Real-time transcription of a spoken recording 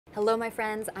Hello my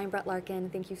friends, I'm Brett Larkin.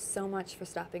 Thank you so much for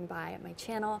stopping by at my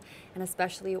channel, and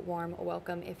especially a warm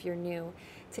welcome if you're new.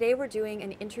 Today we're doing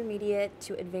an intermediate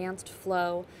to advanced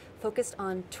flow focused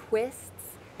on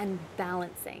twists and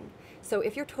balancing. So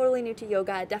if you're totally new to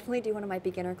yoga, definitely do one of my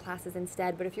beginner classes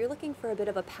instead, but if you're looking for a bit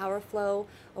of a power flow,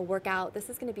 a workout, this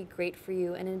is going to be great for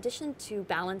you. And in addition to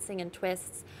balancing and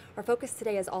twists, our focus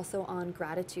today is also on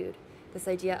gratitude, this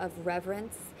idea of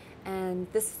reverence. And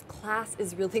this class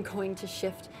is really going to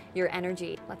shift your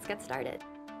energy. Let's get started.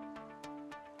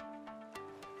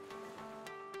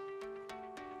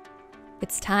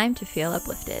 It's time to feel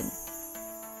uplifted.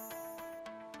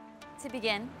 To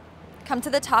begin, come to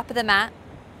the top of the mat,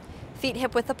 feet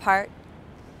hip-width apart.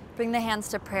 Bring the hands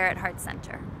to prayer at heart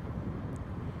center.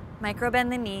 Micro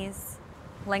bend the knees,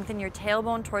 lengthen your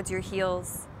tailbone towards your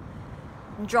heels,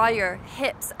 and draw your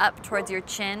hips up towards your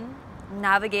chin.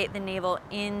 Navigate the navel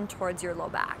in towards your low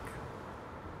back.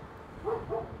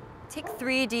 Take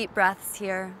 3 deep breaths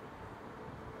here.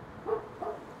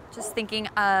 Just thinking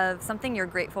of something you're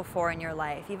grateful for in your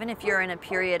life. Even if you're in a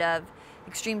period of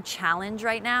extreme challenge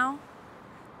right now,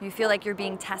 you feel like you're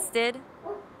being tested,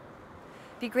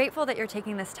 be grateful that you're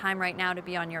taking this time right now to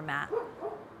be on your mat.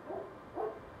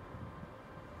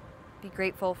 Be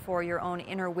grateful for your own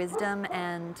inner wisdom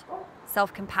and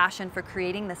self-compassion for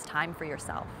creating this time for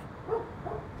yourself.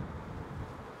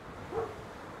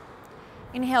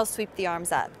 Inhale, sweep the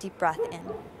arms up, deep breath in.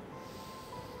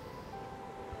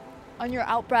 On your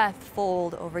out breath,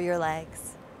 fold over your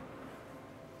legs.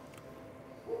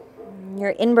 Your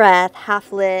in breath,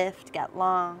 half lift, get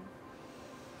long.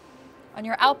 On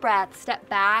your out breath, step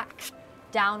back,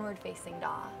 downward facing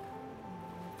dog.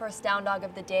 First down dog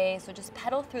of the day, so just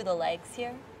pedal through the legs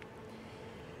here.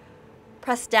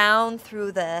 Press down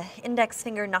through the index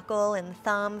finger knuckle and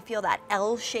thumb. Feel that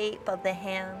L shape of the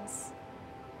hands.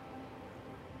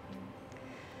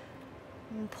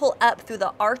 And pull up through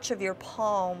the arch of your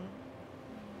palm.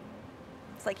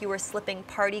 It's like you were slipping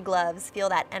party gloves. Feel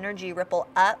that energy ripple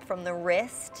up from the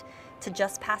wrist to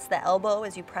just past the elbow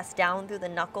as you press down through the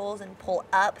knuckles and pull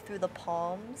up through the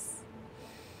palms.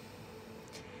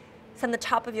 Send the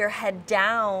top of your head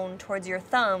down towards your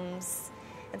thumbs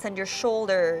and send your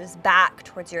shoulders back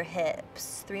towards your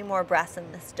hips. 3 more breaths in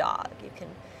this dog. You can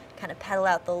kind of pedal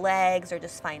out the legs or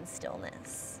just find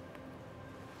stillness.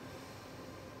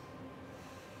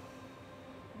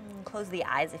 And close the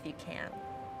eyes if you can.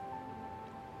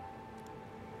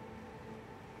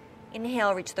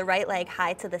 Inhale, reach the right leg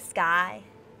high to the sky.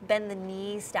 Bend the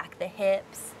knees, stack the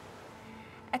hips.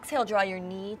 Exhale, draw your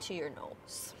knee to your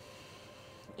nose.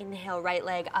 Inhale, right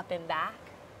leg up and back.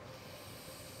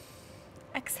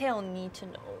 Exhale, knee to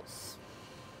nose.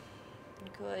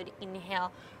 Good.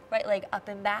 Inhale, right leg up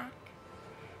and back.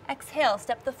 Exhale,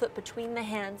 step the foot between the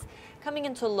hands, coming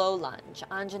into low lunge,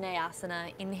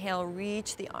 Anjaneyasana. Inhale,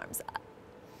 reach the arms up.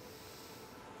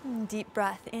 Deep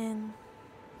breath in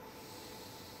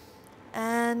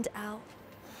and out.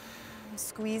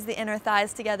 Squeeze the inner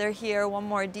thighs together here. 1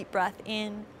 more deep breath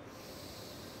in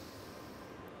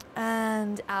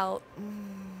and out.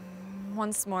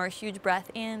 Once more, huge breath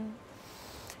in.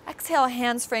 Exhale,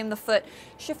 hands frame the foot.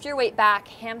 Shift your weight back,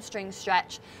 hamstring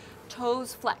stretch.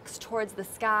 Toes flex towards the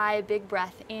sky, big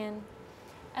breath in.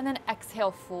 And then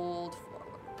exhale, fold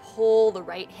forward. Pull the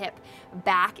right hip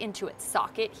back into its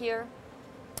socket here.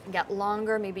 Get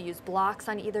longer, maybe use blocks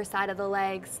on either side of the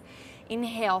legs.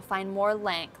 Inhale, find more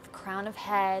length. Crown of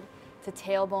head to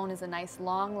tailbone is a nice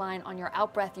long line. On your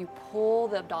out breath, you pull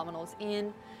the abdominals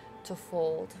in to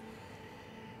fold.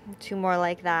 2 more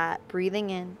like that.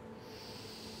 Breathing in.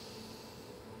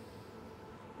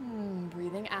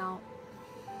 Breathing out.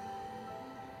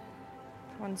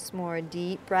 Once more,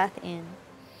 deep breath in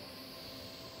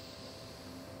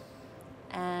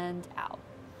and out.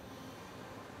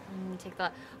 Take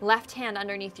the left hand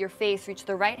underneath your face, reach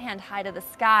the right hand high to the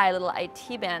sky, little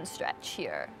IT band stretch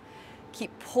here.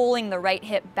 Keep pulling the right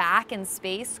hip back in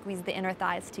space, squeeze the inner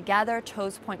thighs together,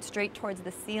 toes point straight towards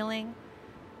the ceiling.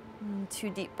 2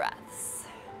 deep breaths.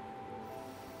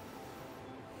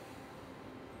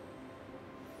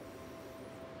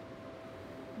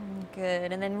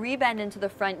 Good, and then rebend into the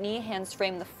front knee, hands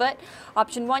frame the foot.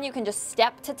 Option 1, you can just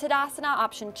step to Tadasana.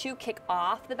 Option 2, kick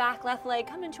off the back left leg,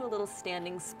 come into a little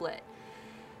standing split.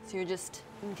 So you're just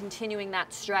continuing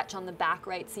that stretch on the back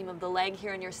right seam of the leg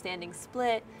here in your standing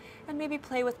split, and maybe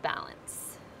play with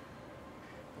balance.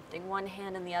 Lifting one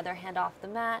hand and the other hand off the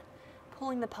mat,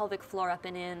 pulling the pelvic floor up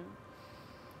and in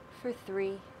for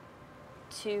 3,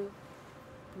 2,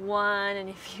 1, and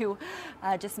if you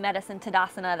just met us in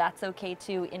Tadasana, that's okay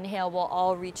too. Inhale, we'll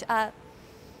all reach up.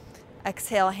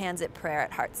 Exhale, hands at prayer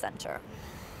at heart center.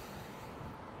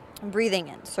 Breathing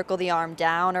in, circle the arm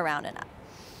down, around, and up.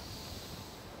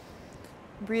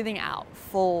 Breathing out,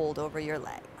 fold over your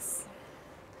legs.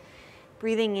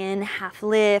 Breathing in, half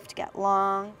lift, get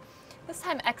long. This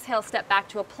time, exhale, step back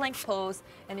to a plank pose,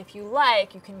 and if you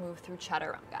like, you can move through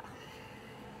chaturanga.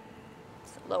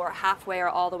 So lower halfway or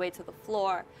all the way to the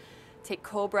floor. Take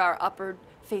cobra or upward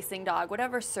facing dog,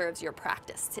 whatever serves your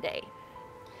practice today.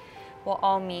 We'll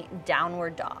all meet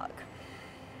downward dog.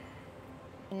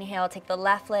 Inhale, take the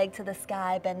left leg to the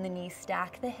sky, bend the knees,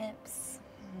 stack the hips.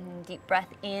 Deep breath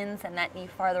in, send that knee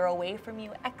farther away from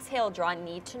you. Exhale, draw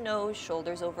knee to nose,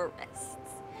 shoulders over wrists.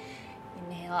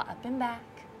 Inhale, up and back.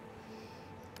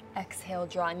 Exhale,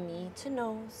 draw knee to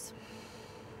nose.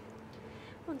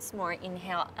 Once more,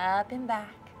 inhale, up and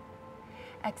back.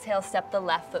 Exhale, step the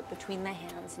left foot between the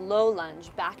hands. Low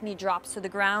lunge, back knee drops to the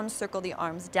ground. Circle the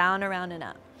arms down, around, and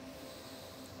up.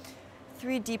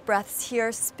 3 deep breaths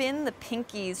here. Spin the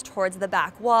pinkies towards the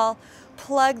back wall.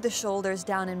 Plug the shoulders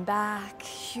down and back.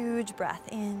 Huge breath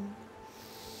in.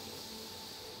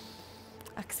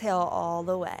 Exhale all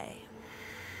the way.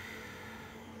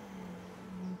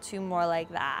 2 more like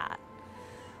that.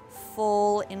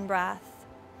 Full in breath.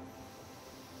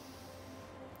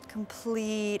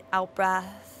 Complete out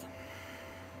breath.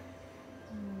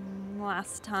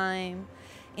 Last time.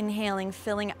 Inhaling,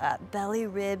 filling up, belly,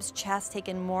 ribs, chest, take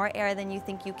in more air than you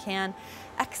think you can.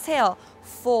 Exhale,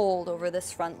 fold over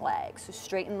this front leg. So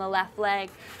straighten the left leg,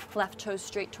 left toe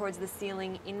straight towards the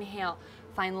ceiling. Inhale,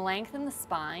 find length in the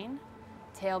spine,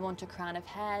 tailbone to crown of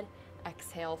head.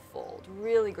 Exhale, fold.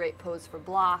 Really great pose for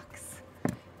blocks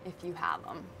if you have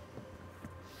them.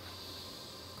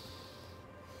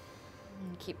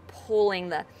 And keep pulling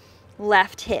the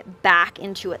left hip back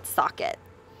into its socket.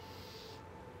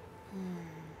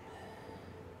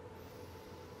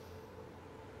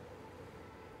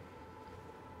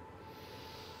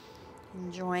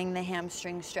 Enjoying the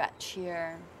hamstring stretch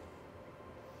here.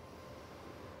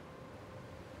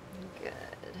 Good.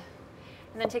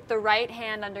 And then take the right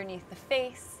hand underneath the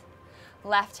face,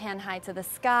 left hand high to the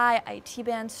sky, IT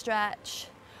band stretch.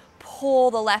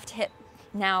 Pull the left hip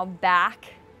now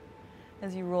back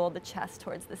as you roll the chest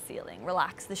towards the ceiling.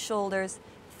 Relax the shoulders,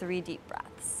 3 deep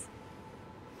breaths.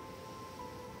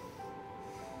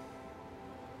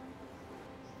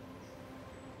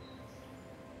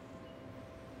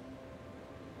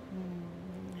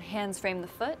 Hands frame the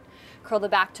foot, curl the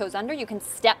back toes under. You can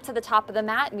step to the top of the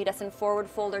mat, meet us in forward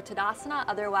fold or Tadasana,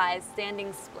 otherwise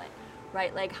standing split.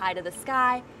 Right leg high to the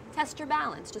sky, test your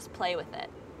balance, just play with it.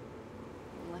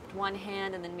 Lift one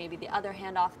hand and then maybe the other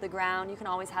hand off the ground. You can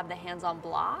always have the hands on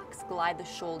blocks, glide the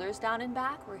shoulders down and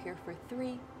back. We're here for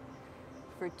 3.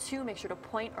 For 2, make sure to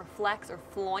point or flex or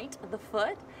floint the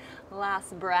foot.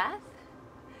 Last breath.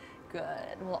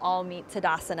 Good, we'll all meet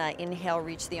Tadasana. Inhale,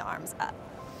 reach the arms up.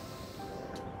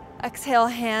 Exhale,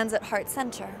 hands at heart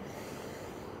center.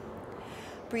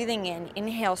 Breathing in,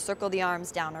 inhale, circle the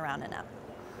arms down, around, and up.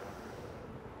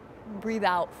 Breathe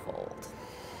out, fold.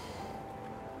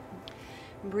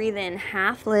 Breathe in,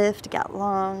 half lift, get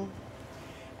long.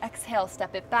 Exhale,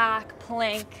 step it back,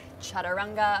 plank,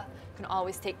 chaturanga. You can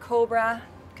always take cobra.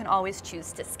 You can always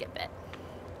choose to skip it.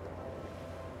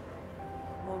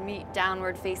 We'll meet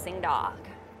downward facing dog.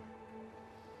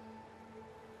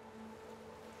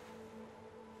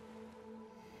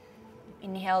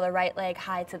 Inhale the right leg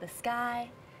high to the sky.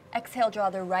 Exhale,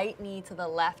 draw the right knee to the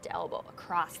left elbow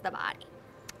across the body.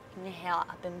 Inhale,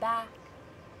 up and back.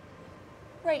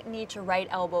 Right knee to right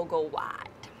elbow, go wide.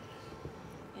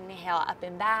 Inhale, up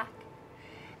and back.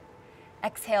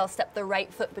 Exhale, step the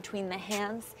right foot between the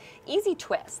hands. Easy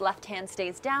twist. Left hand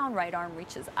stays down, right arm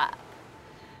reaches up.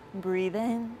 Breathe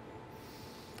in.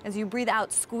 As you breathe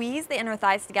out, squeeze the inner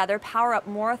thighs together, power up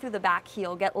more through the back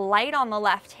heel, get light on the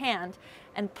left hand,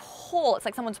 and pull. It's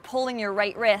like someone's pulling your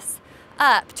right wrist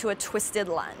up to a twisted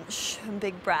lunge.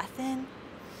 Big breath in.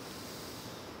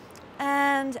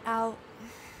 And out.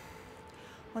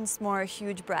 Once more,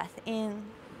 huge breath in.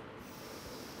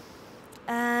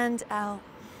 And out.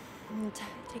 And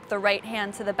take the right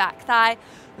hand to the back thigh.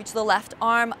 Reach the left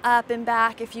arm up and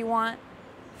back if you want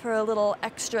for a little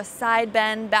extra side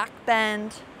bend, back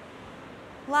bend.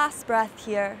 Last breath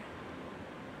here.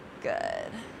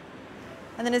 Good.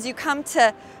 And then as you come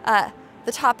to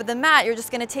the top of the mat, you're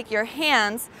just going to take your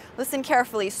hands, listen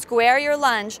carefully, square your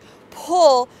lunge,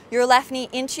 pull your left knee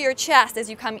into your chest as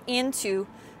you come into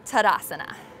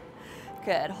Tadasana.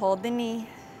 Good. Hold the knee.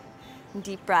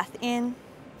 Deep breath in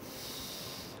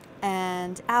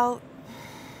and out.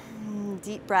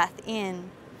 Deep breath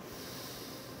in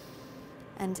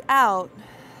and out.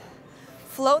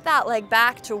 Float that leg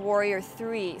back to warrior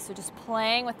 3. So just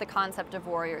playing with the concept of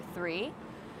warrior 3.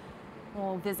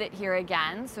 We'll visit here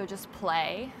again, so just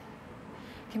play.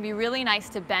 It can be really nice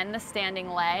to bend the standing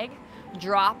leg,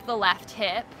 drop the left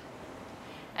hip,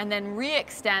 and then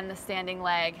re-extend the standing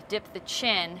leg, dip the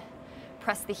chin,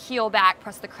 press the heel back,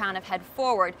 press the crown of head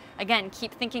forward. Again,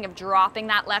 keep thinking of dropping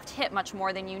that left hip much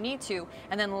more than you need to,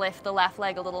 and then lift the left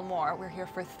leg a little more. We're here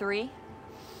for 3,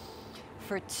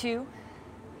 for 2,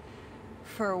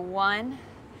 for 1.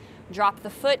 Drop the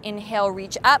foot, inhale,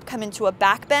 reach up, come into a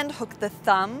back bend, hook the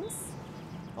thumbs,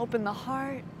 open the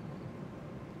heart.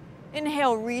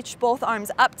 Inhale, reach both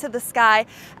arms up to the sky.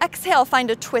 Exhale, find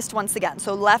a twist once again.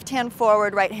 So left hand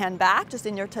forward, right hand back, just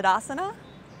in your Tadasana.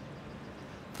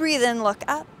 Breathe in, look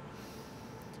up.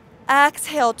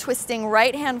 Exhale, twisting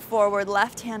right hand forward,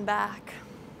 left hand back.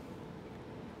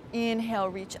 Inhale,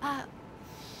 reach up.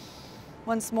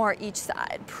 Once more, each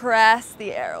side. Press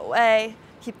the air away.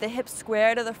 Keep the hips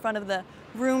square to the front of the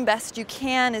room best you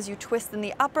can as you twist in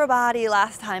the upper body.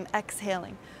 Last time,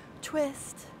 exhaling.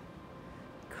 Twist.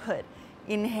 Good.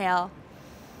 Inhale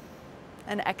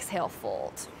and exhale,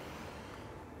 fold.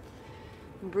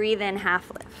 Breathe in,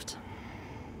 half lift.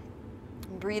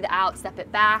 Breathe out, step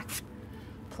it back,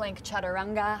 plank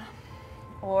chaturanga,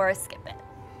 or skip it.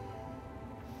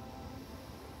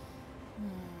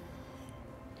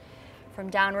 From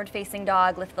downward facing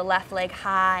dog, lift the left leg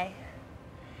high.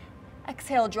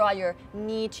 Exhale, draw your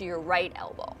knee to your right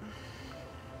elbow.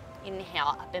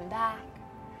 Inhale, up and back.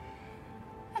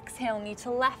 Exhale, knee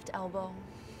to left elbow.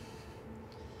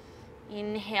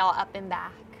 Inhale, up and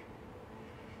back.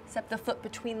 Step the foot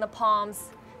between the palms.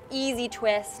 Easy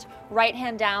twist. Right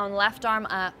hand down, left arm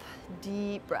up.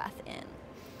 Deep breath in.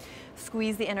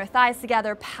 Squeeze the inner thighs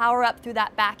together. Power up through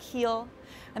that back heel.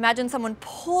 Imagine someone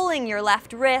pulling your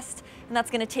left wrist, and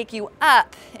that's going to take you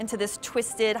up into this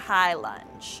twisted high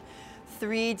lunge.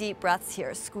 3 deep breaths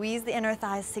here. Squeeze the inner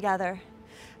thighs together.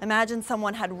 Imagine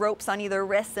someone had ropes on either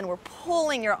wrist and were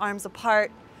pulling your arms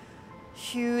apart.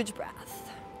 Huge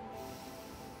breath.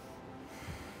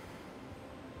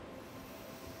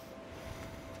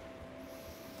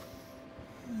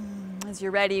 As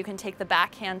you're ready, you can take the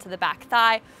back hand to the back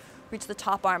thigh, reach the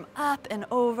top arm up and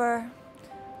over,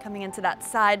 coming into that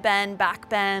side bend, back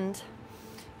bend.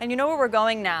 And you know where we're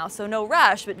going now, so no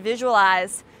rush, but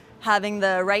visualize having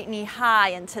the right knee high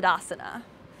in Tadasana.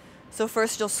 So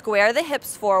first you'll square the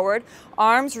hips forward,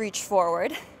 arms reach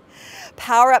forward,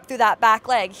 power up through that back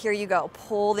leg. Here you go,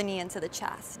 pull the knee into the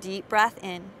chest. Deep breath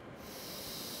in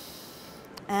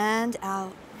and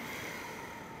out.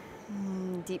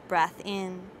 Deep breath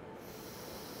in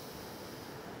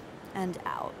and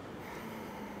out.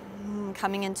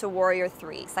 Coming into warrior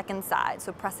 3, second side.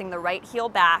 So pressing the right heel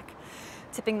back,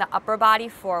 tipping the upper body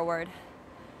forward,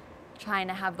 trying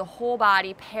to have the whole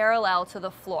body parallel to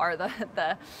the floor,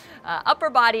 the upper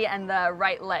body and the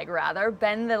right leg rather.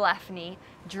 Bend the left knee,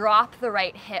 drop the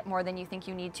right hip more than you think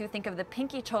you need to. Think of the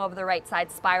pinky toe of the right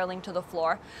side spiraling to the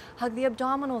floor. Hug the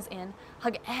abdominals in,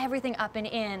 hug everything up and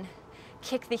in.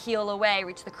 Kick the heel away,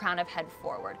 reach the crown of head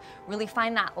forward. Really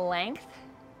find that length.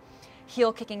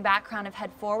 Heel kicking back, crown of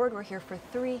head forward. We're here for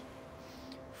 3,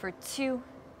 for 2,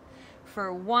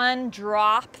 for 1.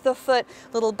 Drop the foot,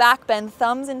 little back bend,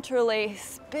 thumbs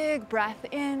interlace. Big breath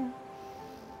in.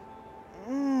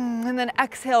 And then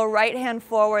exhale, right hand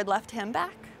forward, left hand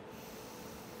back.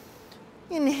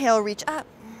 Inhale, reach up.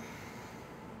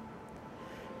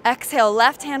 Exhale,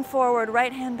 left hand forward,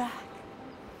 right hand back.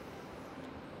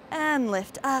 And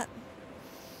lift up.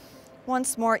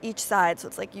 Once more each side. So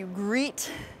it's like you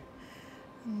greet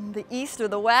the east or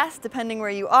the west, depending where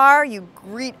you are. You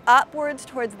greet upwards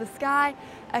towards the sky.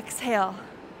 Exhale.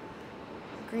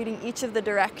 Greeting each of the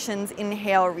directions.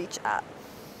 Inhale, reach up.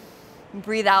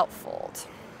 Breathe out, fold.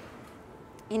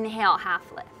 Inhale,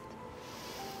 half lift.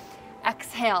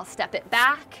 Exhale, step it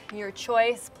back. Your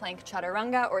choice, plank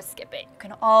chaturanga or skip it. You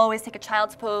can always take a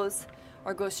child's pose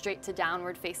or go straight to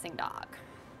downward facing dog.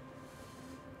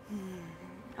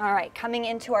 All right, coming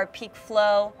into our peak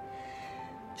flow.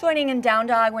 Joining in down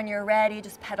dog when you're ready,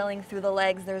 just pedaling through the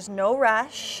legs. There's no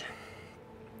rush.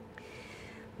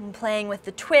 I'm playing with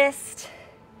the twist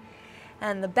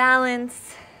and the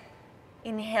balance.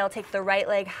 Inhale, take the right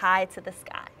leg high to the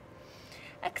sky.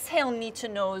 Exhale, knee to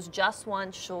nose, just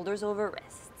once, shoulders over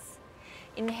wrists.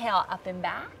 Inhale, up and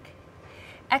back.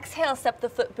 Exhale, step the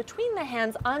foot between the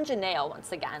hands, Anjaneyas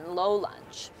once again, low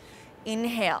lunge.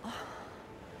 Inhale.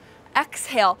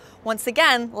 Exhale, once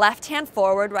again, left hand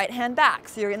forward, right hand back.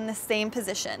 So you're in the same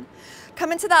position.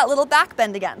 Come into that little back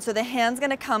bend again. So the hand's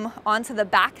gonna come onto the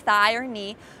back thigh or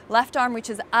knee. Left arm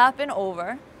reaches up and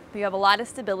over. You have a lot of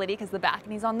stability because the back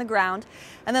knee's on the ground.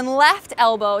 And then left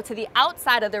elbow to the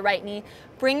outside of the right knee.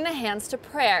 Bring the hands to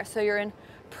prayer. So you're in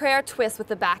prayer twist with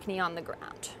the back knee on the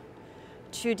ground.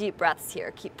 2 deep breaths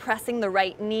here. Keep pressing the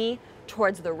right knee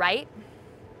towards the right.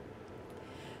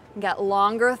 Get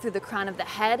longer through the crown of the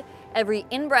head. Every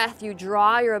in-breath, you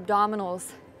draw your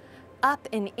abdominals up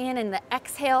and in, and the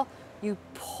exhale, you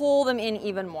pull them in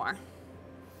even more.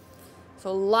 So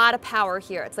a lot of power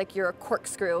here. It's like you're a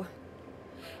corkscrew.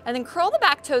 And then curl the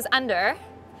back toes under,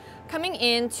 coming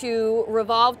into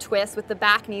revolve twist with the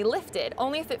back knee lifted,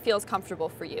 only if it feels comfortable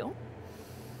for you.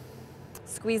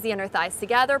 Squeeze the inner thighs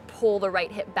together, pull the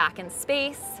right hip back in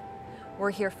space.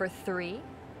 We're here for 3.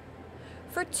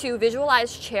 For 2,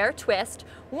 visualize chair twist.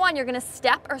 1, you're gonna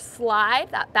step or slide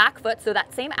that back foot, so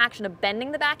that same action of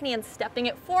bending the back knee and stepping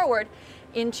it forward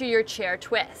into your chair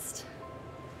twist.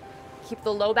 Keep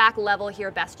the low back level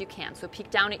here best you can. So peek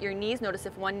down at your knees. Notice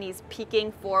if one knee's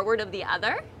peeking forward of the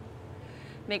other.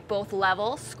 Make both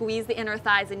level. Squeeze the inner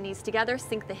thighs and knees together.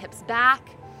 Sink the hips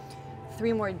back.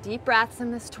 3 more deep breaths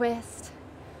in this twist.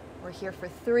 We're here for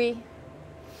 3,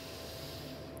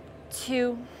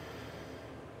 2,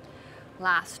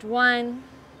 last 1.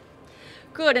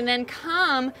 Good, and then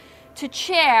come to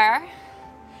chair.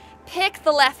 Pick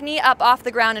the left knee up off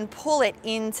the ground and pull it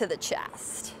into the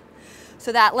chest.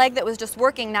 So that leg that was just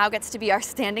working now gets to be our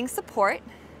standing support.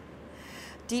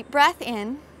 Deep breath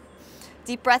in,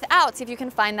 deep breath out. See if you can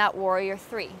find that warrior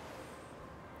 3.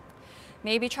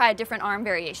 Maybe try a different arm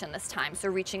variation this time. So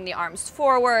reaching the arms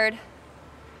forward,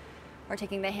 or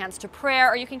taking the hands to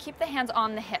prayer, or you can keep the hands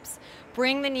on the hips.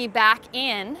 Bring the knee back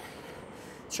in,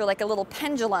 so you're like a little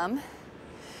pendulum,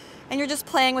 and you're just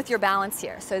playing with your balance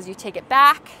here. So as you take it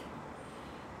back,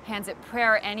 hands at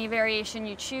prayer, any variation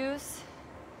you choose.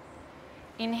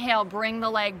 Inhale, bring the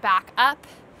leg back up,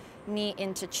 knee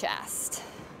into chest.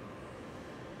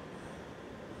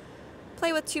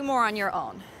 Play with 2 more on your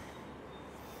own.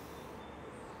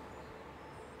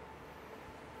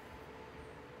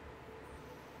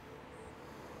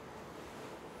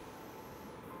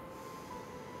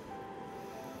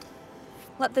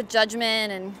 Let the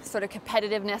judgment and sort of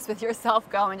competitiveness with yourself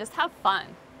go and just have fun.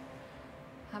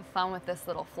 Have fun with this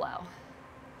little flow.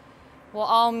 We'll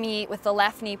all meet with the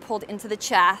left knee pulled into the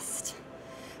chest.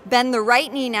 Bend the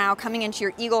right knee now, coming into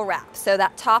your eagle wrap. So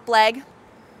that top leg,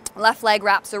 left leg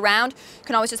wraps around. You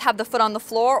can always just have the foot on the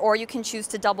floor, or you can choose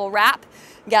to double wrap.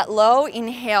 Get low,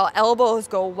 inhale, elbows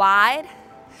go wide.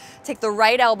 Take the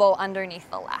right elbow underneath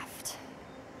the left.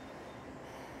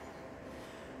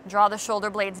 Draw the shoulder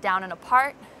blades down and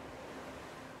apart.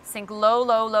 Sink low,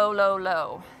 low, low, low,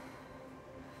 low.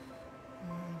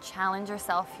 Challenge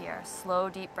yourself here. Slow,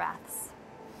 deep breaths.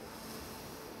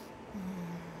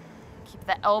 Keep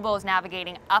the elbows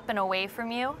navigating up and away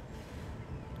from you.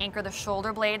 Anchor the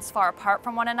shoulder blades far apart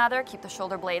from one another. Keep the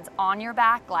shoulder blades on your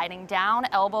back, gliding down.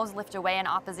 Elbows lift away in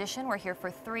opposition. We're here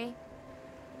for 3,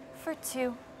 for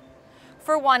 2,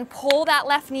 for 1. Pull that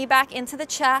left knee back into the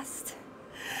chest.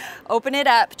 Open it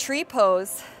up, tree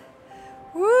pose.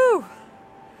 Woo!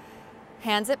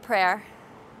 Hands at prayer.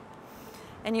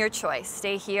 And your choice,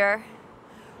 stay here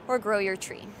or grow your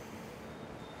tree.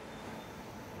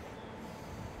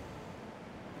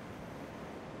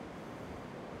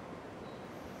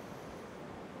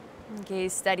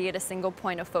 Gaze steady at a single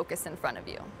point of focus in front of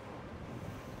you.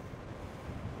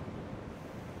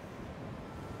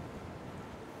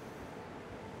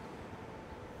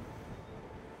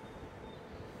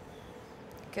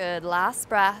 Good, last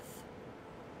breath.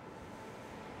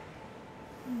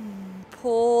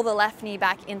 Pull the left knee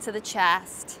back into the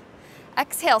chest.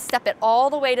 Exhale, step it all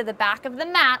the way to the back of the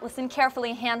mat. Listen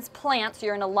carefully, hands plant, so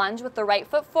you're in a lunge with the right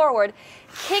foot forward.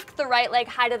 Kick the right leg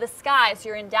high to the sky, so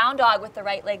you're in down dog with the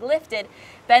right leg lifted.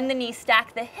 Bend the knee,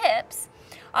 stack the hips.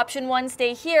 Option 1,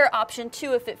 stay here. Option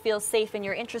 2, if it feels safe and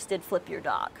you're interested, flip your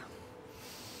dog.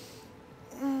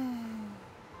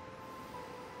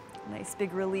 Nice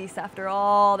big release after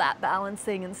all that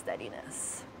balancing and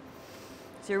steadiness.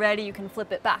 So you're ready, you can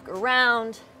flip it back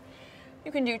around.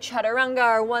 You can do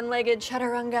chaturanga or one-legged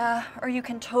chaturanga, or you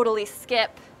can totally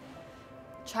skip.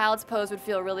 Child's pose would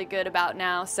feel really good about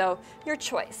now, so your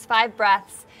choice. 5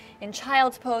 breaths in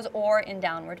child's pose or in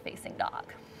downward facing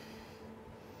dog.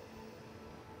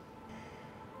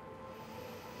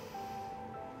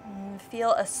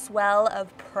 Feel a swell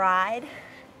of pride,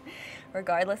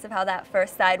 regardless of how that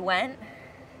first side went.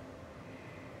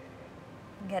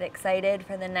 Get excited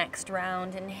for the next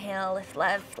round. Inhale, lift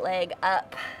left leg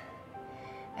up.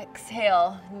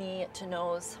 Exhale, knee to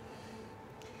nose.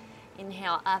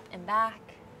 Inhale, up and back.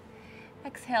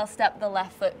 Exhale, step the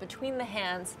left foot between the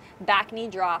hands. Back knee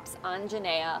drops,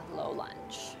 Anjaneya, low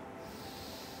lunge.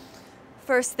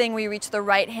 First thing, we reach the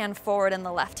right hand forward and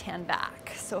the left hand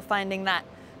back. So finding that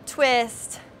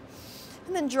twist.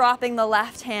 And then dropping the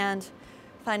left hand,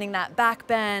 finding that back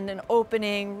bend and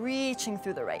opening, reaching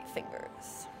through the right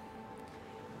fingers.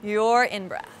 Your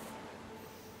in-breath.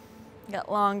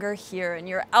 Get longer here. And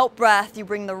your out-breath, you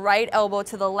bring the right elbow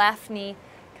to the left knee,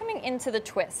 coming into the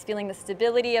twist, feeling the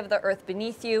stability of the earth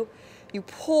beneath you. You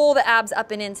pull the abs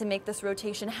up and in to make this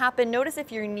rotation happen. Notice if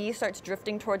your knee starts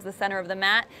drifting towards the center of the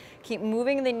mat. Keep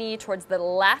moving the knee towards the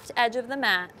left edge of the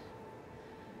mat.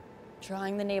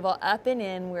 Drawing the navel up and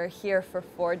in. We're here for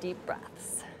 4 deep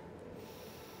breaths.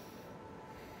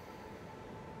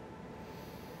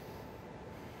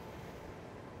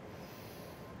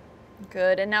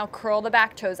 Good, and now curl the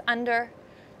back toes under.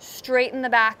 Straighten the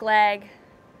back leg.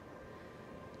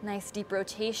 Nice deep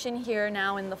rotation here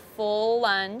now in the full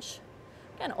lunge.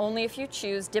 Again, only if you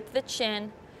choose. Dip the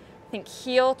chin. Think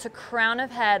heel to crown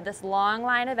of head, this long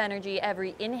line of energy.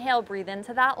 Every inhale, breathe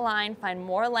into that line, find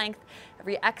more length.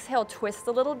 Every exhale, twist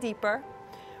a little deeper.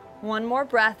 One more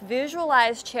breath.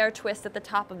 Visualize chair twist at the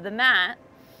top of the mat.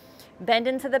 Bend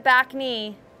into the back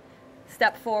knee.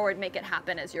 Step forward, make it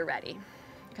happen as you're ready.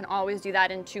 You can always do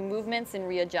that in 2 movements and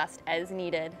readjust as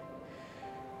needed.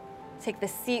 Take the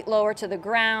seat lower to the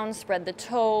ground, spread the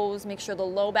toes, make sure the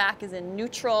low back is in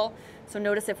neutral. So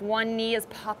notice if one knee is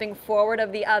popping forward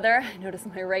of the other. Notice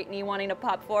my right knee wanting to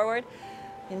pop forward.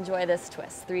 Enjoy this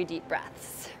twist. 3 deep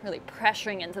breaths, really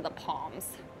pressuring into the palms.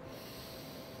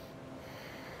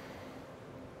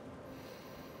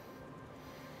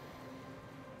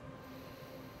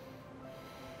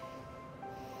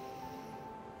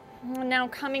 Now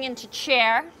coming into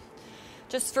chair.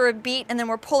 Just for a beat, and then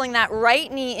we're pulling that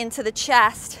right knee into the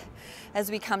chest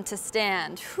as we come to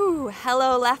stand. Whew,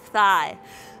 hello left thigh.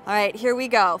 All right, here we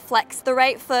go. Flex the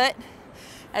right foot.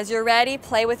 As you're ready,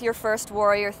 play with your first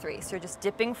warrior 3. So you're just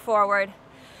dipping forward.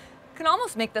 You can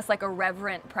almost make this like a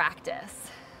reverent practice.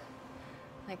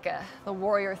 Like the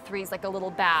warrior 3 is like a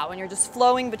little bow, and you're just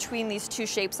flowing between these 2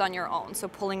 shapes on your own. So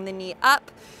pulling the knee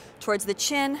up towards the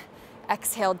chin,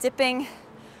 exhale, dipping.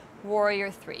 Warrior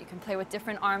 3. You can play with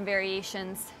different arm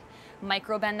variations.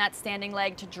 Micro bend that standing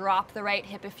leg to drop the right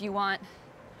hip if you want.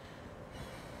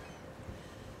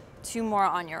 2 more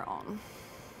on your own.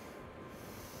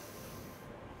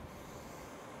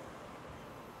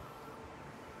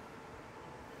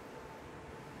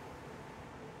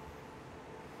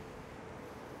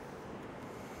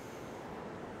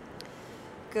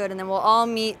 Good, and then we'll all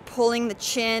meet pulling the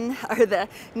chin or the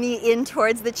knee in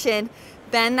towards the chin.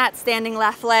 Bend that standing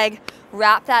left leg,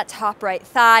 wrap that top right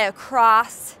thigh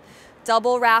across,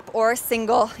 double wrap or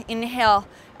single. Inhale,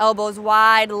 elbows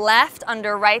wide, left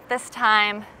under right this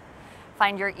time.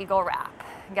 Find your eagle wrap.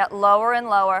 Get lower and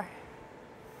lower.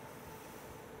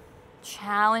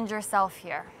 Challenge yourself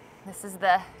here. This is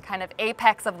the kind of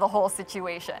apex of the whole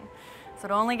situation. So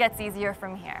it only gets easier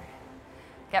from here.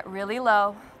 Get really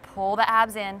low, pull the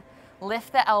abs in,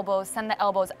 lift the elbows, send the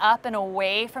elbows up and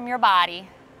away from your body.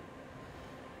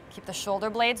 Keep the shoulder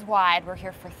blades wide. We're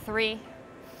here for 3,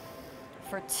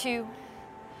 for 2,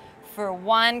 for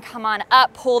 1. Come on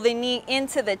up, pull the knee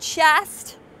into the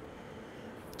chest.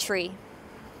 Tree.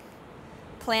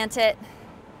 Plant it,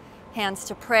 hands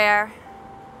to prayer.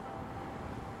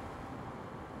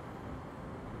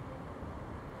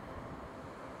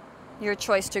 Your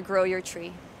choice to grow your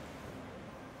tree.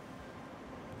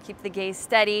 Keep the gaze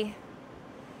steady.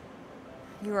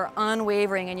 You are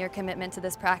unwavering in your commitment to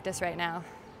this practice right now.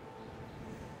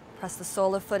 Press the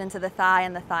sole of foot into the thigh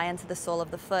and the thigh into the sole of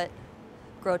the foot.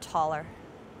 Grow taller.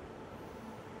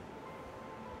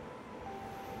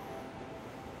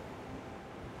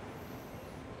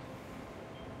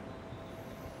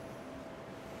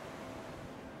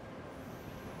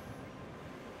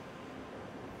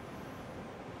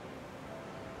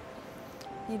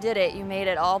 You did it. You made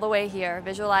it all the way here.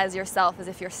 Visualize yourself as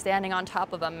if you're standing on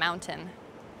top of a mountain.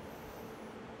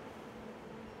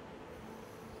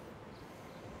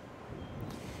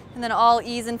 And then all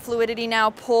ease and fluidity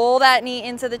now. Pull that knee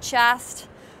into the chest.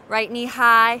 Right knee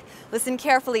high. Listen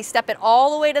carefully. Step it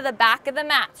all the way to the back of the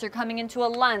mat. So you're coming into a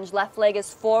lunge. Left leg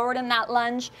is forward in that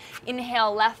lunge.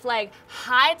 Inhale, left leg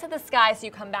high to the sky so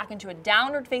you come back into a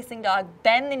downward facing dog.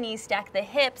 Bend the knees, stack the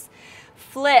hips.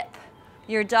 Flip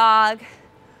your dog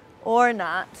or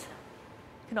not.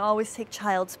 You can always take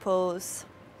child's pose.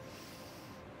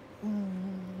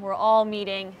 We're all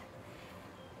meeting.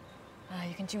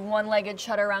 You can do one-legged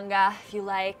chaturanga if you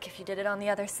like. If you did it on the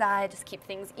other side, just keep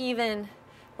things even.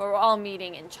 But we're all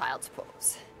meeting in child's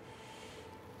pose.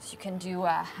 So you can do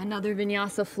another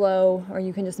vinyasa flow, or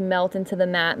you can just melt into the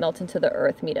mat, melt into the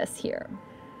earth, meet us here.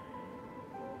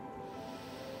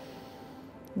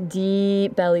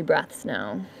 Deep belly breaths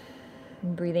now.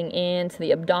 And breathing into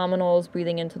the abdominals,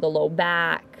 breathing into the low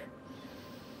back.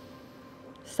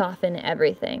 Soften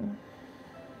everything.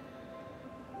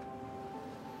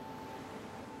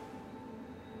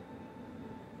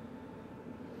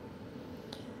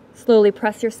 Slowly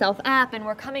press yourself up, and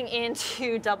we're coming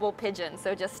into double pigeon.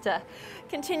 So just to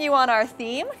continue on our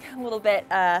theme, a little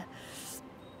bit of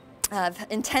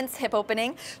intense hip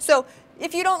opening. So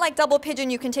if you don't like double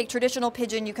pigeon, you can take traditional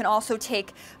pigeon. You can also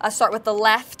take, start with the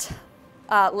left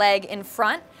leg in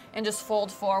front and just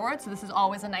fold forward. So this is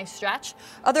always a nice stretch.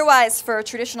 Otherwise, for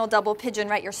traditional double pigeon,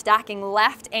 right, you're stacking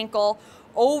left ankle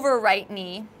over right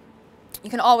knee.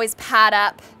 You can always pad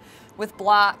up with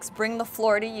blocks, bring the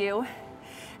floor to you.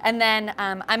 And then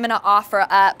I'm going to offer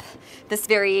up this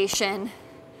variation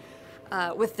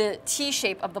with the T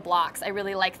shape of the blocks. I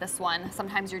really like this one.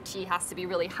 Sometimes your T has to be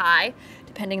really high,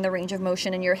 depending the range of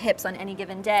motion in your hips on any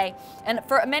given day. And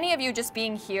for many of you, just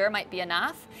being here might be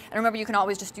enough. And remember, you can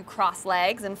always just do cross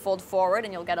legs and fold forward,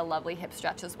 and you'll get a lovely hip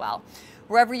stretch as well.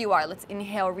 Wherever you are, let's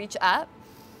inhale, reach up.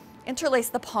 Interlace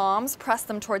the palms, press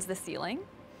them towards the ceiling.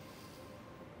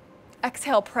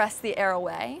 Exhale, press the air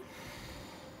away.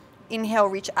 Inhale,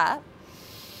 reach up.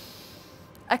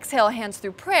 Exhale, hands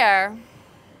through prayer.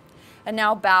 And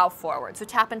now bow forward. So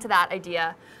tap into that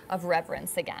idea of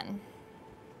reverence again.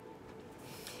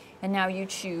 And now you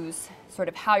choose sort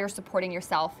of how you're supporting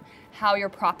yourself, how you're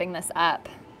propping this up.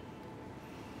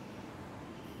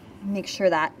 Make sure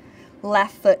that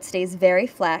left foot stays very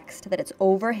flexed, that it's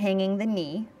overhanging the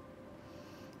knee.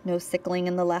 No sickling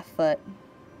in the left foot.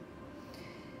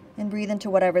 And breathe into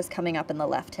whatever's coming up in the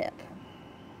left hip.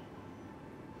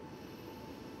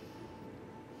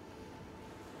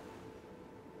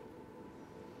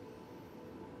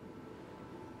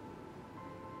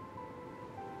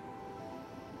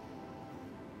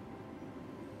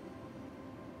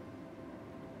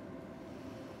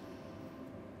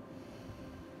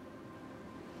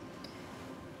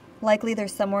 Likely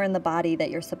there's somewhere in the body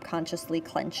that you're subconsciously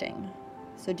clenching.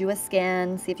 So do a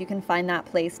scan, see if you can find that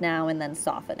place now, and then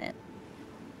soften it.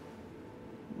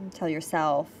 And tell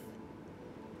yourself,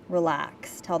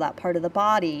 relax. Tell that part of the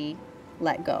body,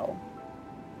 let go.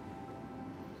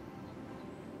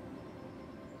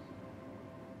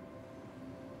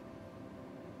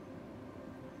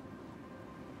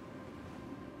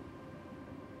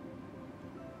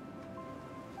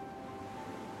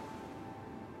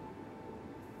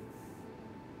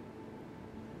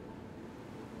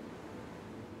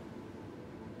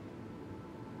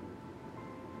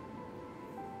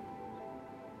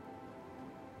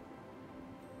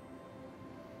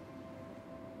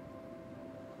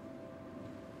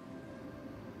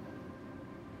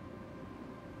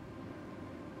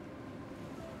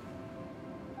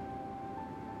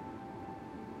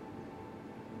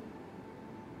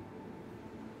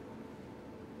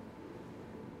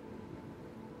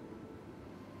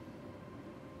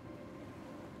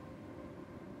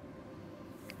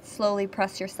 Slowly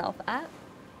press yourself up.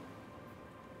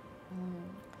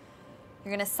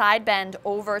 You're going to side bend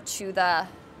over to the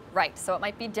right. So it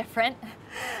might be different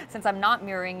since I'm not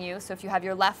mirroring you. So if you have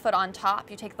your left foot on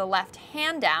top, you take the left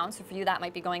hand down. So for you, that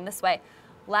might be going this way.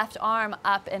 Left arm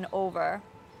up and over.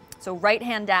 So right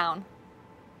hand down,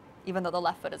 even though the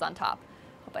left foot is on top.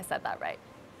 Hope I said that right.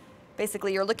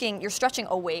 Basically, you're stretching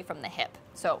away from the hip.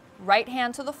 So right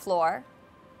hand to the floor,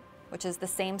 which is the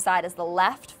same side as the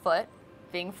left foot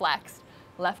being flexed,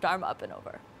 left arm up and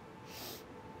over.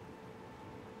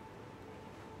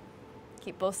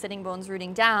 Keep both sitting bones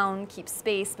rooting down, keep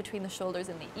space between the shoulders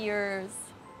and the ears.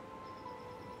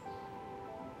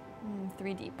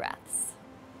 3 deep breaths.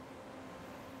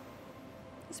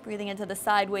 Just breathing into the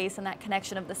side waist and that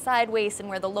connection of the side waist and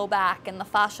where the low back and the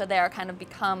fascia there kind of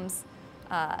becomes,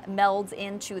 melds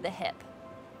into the hip.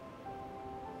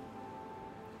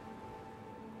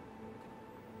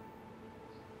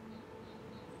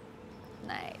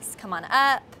 Nice. Come on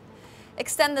up.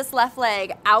 Extend this left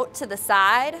leg out to the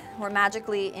side. We're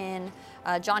magically in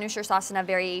Janu Shirsasana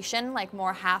variation, like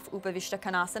more half Upavishta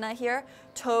Konasana here.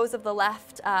 Toes of the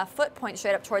left foot point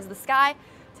straight up towards the sky.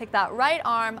 Take that right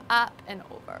arm up and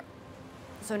over.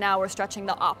 So now we're stretching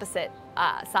the opposite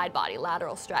side body,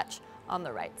 lateral stretch on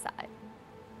the right side.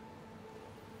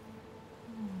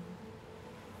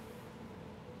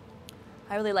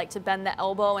 I really like to bend the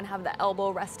elbow and have the elbow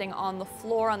resting on the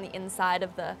floor on the inside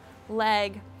of the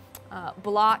leg.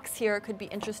 Blocks here could be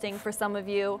interesting for some of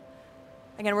you.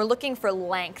 Again, we're looking for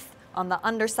length on the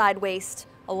underside waist,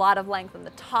 a lot of length on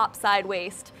the top side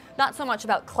waist. Not so much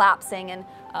about collapsing and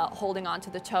holding on to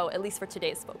the toe, at least for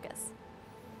today's focus.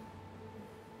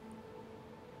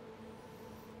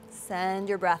 Send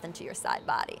your breath into your side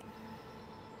body.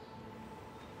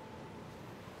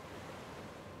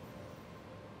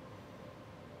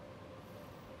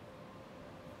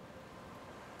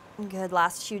 Good,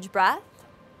 last huge breath.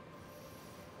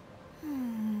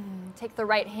 Take the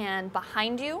right hand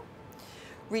behind you.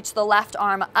 Reach the left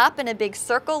arm up in a big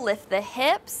circle, lift the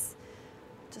hips.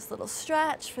 Just a little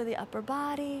stretch for the upper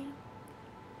body.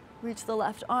 Reach the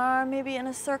left arm maybe in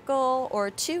a circle or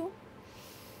two.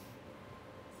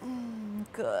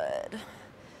 Good.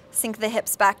 Sink the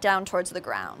hips back down towards the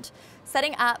ground.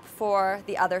 Setting up for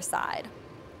the other side.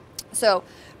 So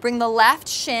bring the left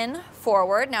shin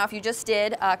forward. Now if you just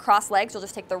did cross legs, you'll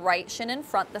just take the right shin in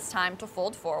front this time to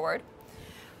fold forward.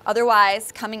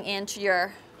 Otherwise, coming into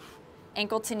your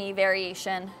ankle to knee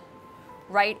variation,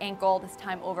 right ankle this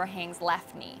time overhangs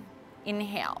left knee.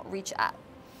 Inhale, reach up.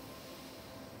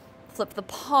 Flip the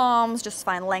palms, just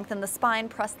fine. Lengthen the spine,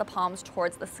 press the palms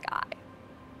towards the sky.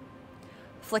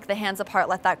 Flick the hands apart,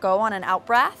 let that go on an out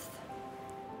breath.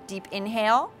 Deep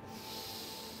inhale.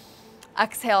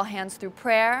 Exhale, hands through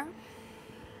prayer.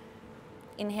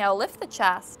 Inhale, lift the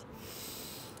chest.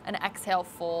 And exhale,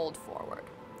 fold forward.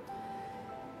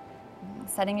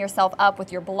 Setting yourself up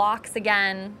with your blocks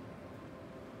again.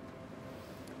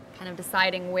 Kind of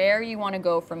deciding where you want to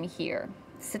go from here.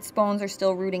 Sits bones are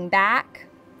still rooting back.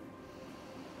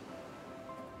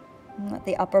 And let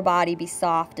the upper body be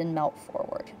soft and melt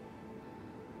forward.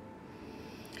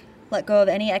 Let go of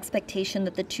any expectation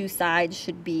that the two sides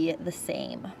should be the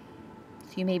same.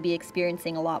 So you may be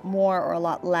experiencing a lot more or a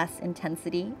lot less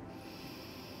intensity.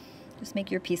 Just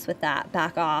make your peace with that.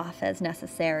 Back off as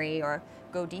necessary or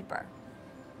go deeper.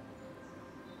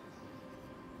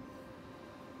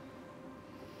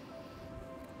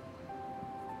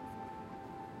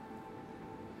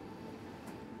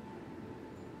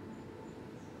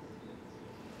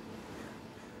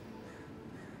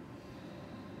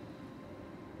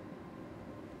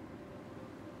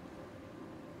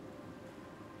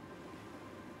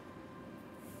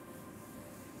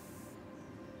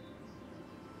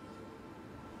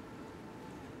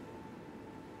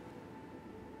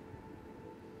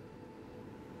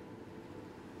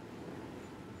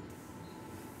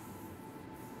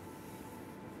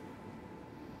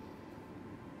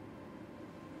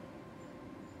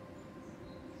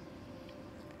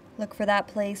 Look for that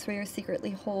place where you're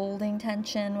secretly holding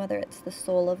tension, whether it's the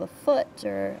sole of a foot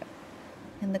or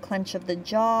in the clench of the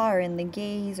jaw or in the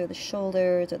gaze or the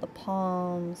shoulders or the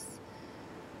palms.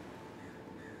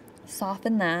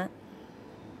 Soften that.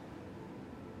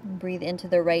 And breathe into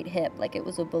the right hip like it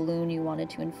was a balloon you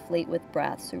wanted to inflate with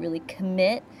breath. So really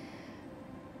commit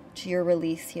to your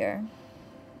release here.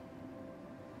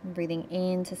 And breathing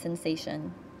into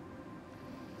sensation.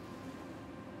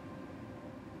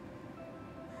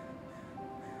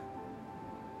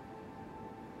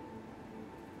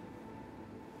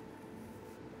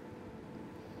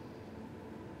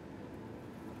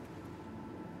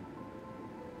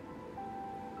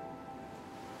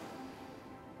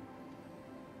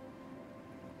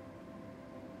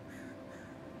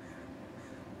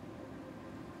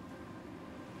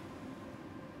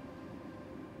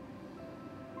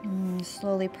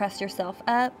 Slowly press yourself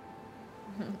up.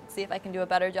 See if I can do a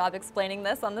better job explaining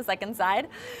this on the second side.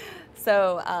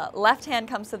 So left hand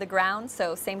comes to the ground,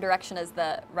 so same direction as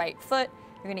the right foot.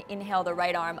 You're going to inhale the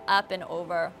right arm up and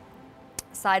over,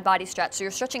 side body stretch. So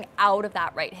you're stretching out of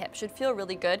that right hip. Should feel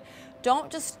really good.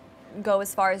 Don't just go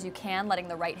as far as you can, letting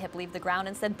the right hip leave the ground.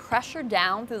 Instead, pressure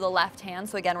down through the left hand.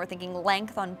 So again, we're thinking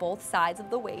length on both sides of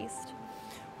the waist.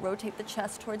 Rotate the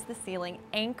chest towards the ceiling.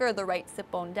 Anchor the right sit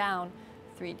bone down.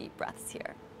 3 deep breaths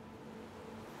here.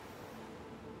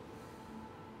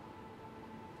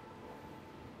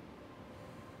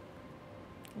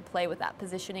 And play with that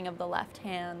positioning of the left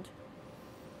hand.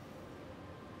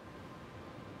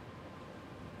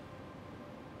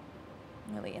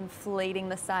 Really inflating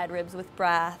the side ribs with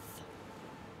breath.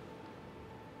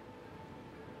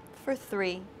 For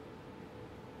 3.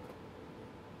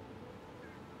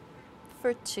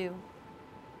 For 2.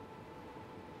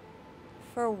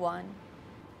 For 1.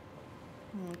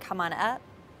 Come on up.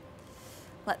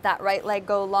 Let that right leg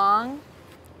go long.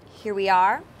 Here we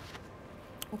are.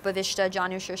 Upavishta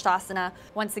Janu Shirshasana.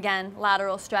 Once again,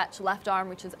 lateral stretch, left arm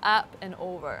reaches up and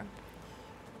over.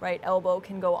 Right elbow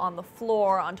can go on the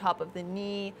floor, on top of the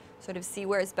knee. Sort of see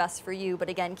where is best for you. But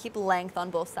again, keep length on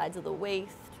both sides of the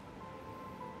waist.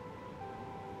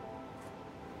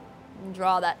 And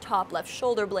draw that top left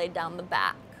shoulder blade down the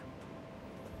back.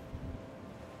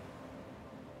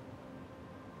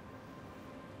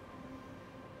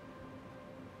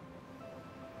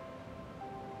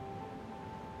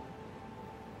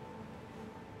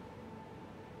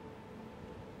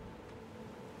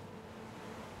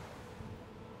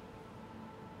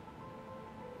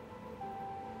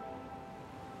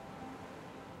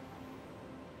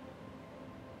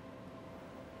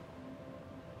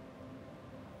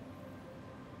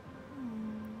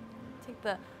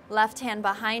 the left hand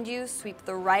behind you, sweep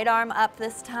the right arm up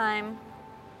this time.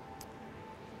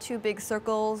 2 big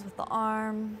circles with the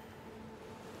arm.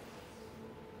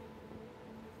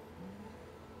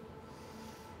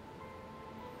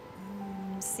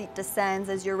 Seat descends.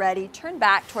 As you're ready, turn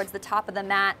back towards the top of the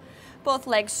mat, both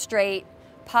legs straight,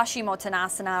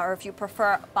 Paschimottanasana, or if you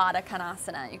prefer, Baddha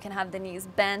Konasana. You can have the knees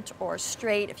bent or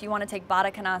straight. If you want to take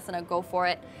Baddha Konasana, go for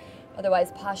it.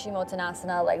 Otherwise,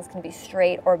 Paschimottanasana, legs can be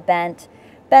straight or bent.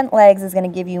 Bent legs is going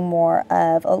to give you more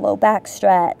of a low back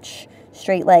stretch.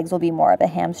 Straight legs will be more of a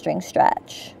hamstring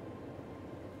stretch.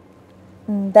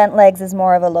 Bent legs is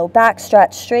more of a low back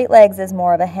stretch. Straight legs is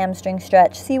more of a hamstring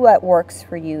stretch. See what works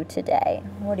for you today.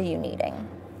 What are you needing?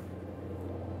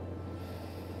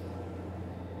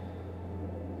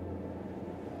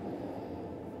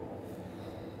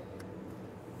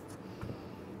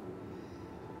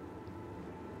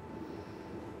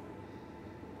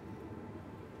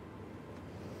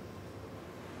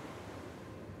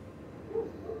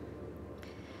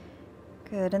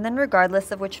 Good, and then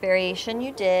regardless of which variation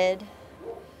you did,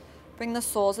 bring the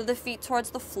soles of the feet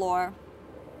towards the floor.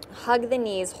 Hug the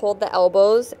knees, hold the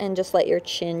elbows, and just let your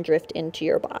chin drift into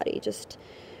your body. Just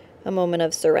a moment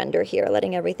of surrender here,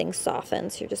 letting everything soften.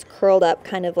 So you're just curled up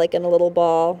kind of like in a little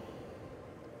ball.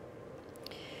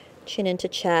 Chin into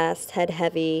chest, head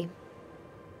heavy.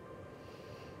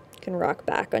 You can rock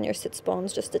back on your sits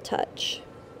bones just a touch.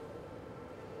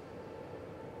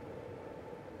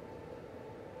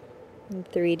 And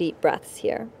 3 deep breaths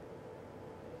here.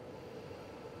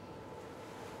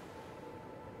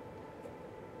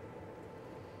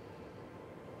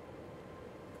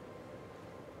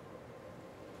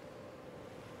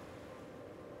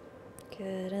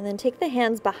 Good, and then take the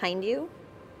hands behind you.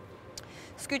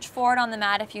 Scooch forward on the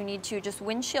mat if you need to. Just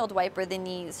windshield wiper the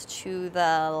knees to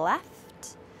the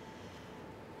left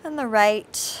and the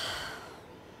right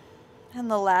and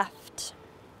the left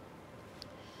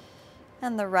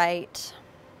and the right.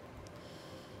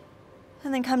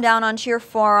 And then come down onto your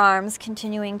forearms,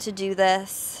 continuing to do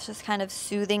this, just kind of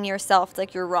soothing yourself. It's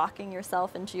like you're rocking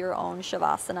yourself into your own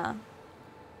Shavasana.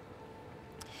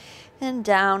 And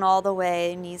down all the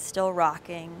way, knees still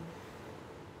rocking.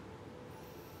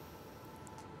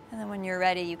 And then when you're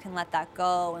ready, you can let that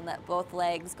go and let both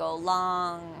legs go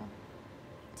long.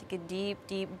 Take a deep,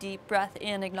 deep, deep breath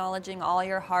in, acknowledging all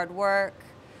your hard work.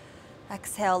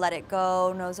 Exhale, let it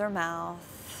go, nose or mouth.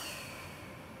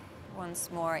 Once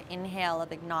more, inhale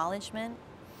of acknowledgement.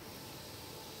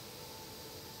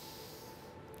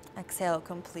 Exhale,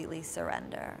 completely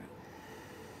surrender.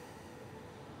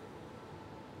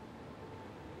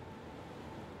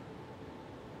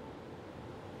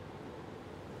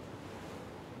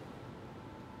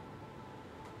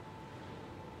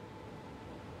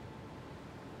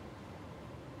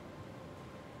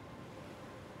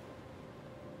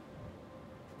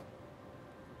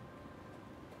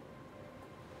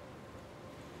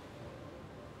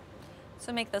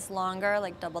 So make this longer,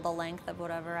 like double the length of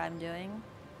whatever I'm doing.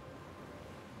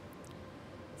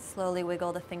 Slowly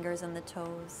wiggle the fingers and the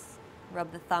toes.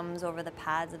 Rub the thumbs over the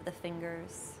pads of the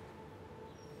fingers.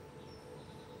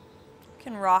 You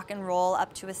can rock and roll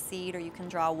up to a seat, or you can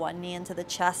draw one knee into the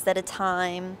chest at a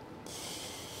time.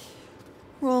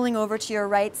 Rolling over to your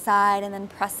right side and then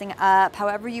pressing up.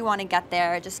 However you want to get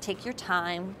there, just take your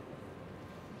time.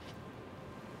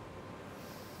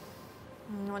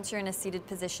 And once you're in a seated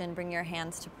position, bring your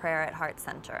hands to prayer at heart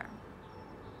center.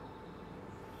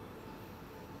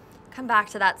 Come back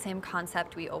to that same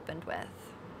concept we opened with.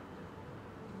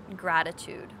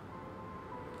 Gratitude.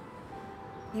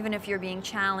 Even if you're being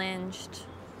challenged,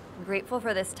 grateful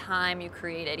for this time you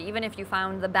created. Even if you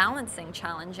found the balancing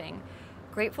challenging,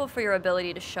 grateful for your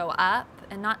ability to show up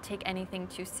and not take anything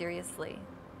too seriously.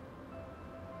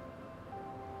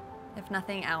 If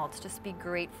nothing else, just be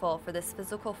grateful for this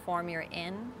physical form you're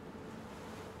in.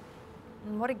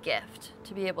 And what a gift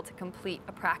to be able to complete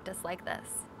a practice like this.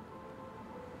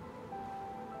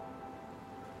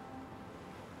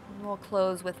 And we'll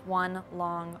close with one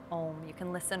long Om. You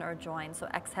can listen or join. So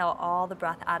exhale all the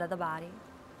breath out of the body.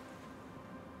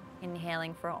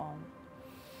 Inhaling for Om.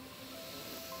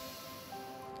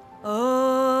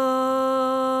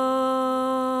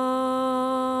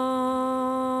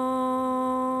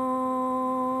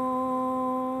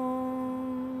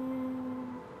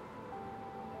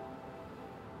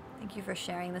 Thank you for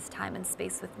sharing this time and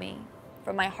space with me.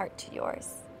 From my heart to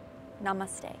yours.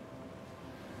 Namaste.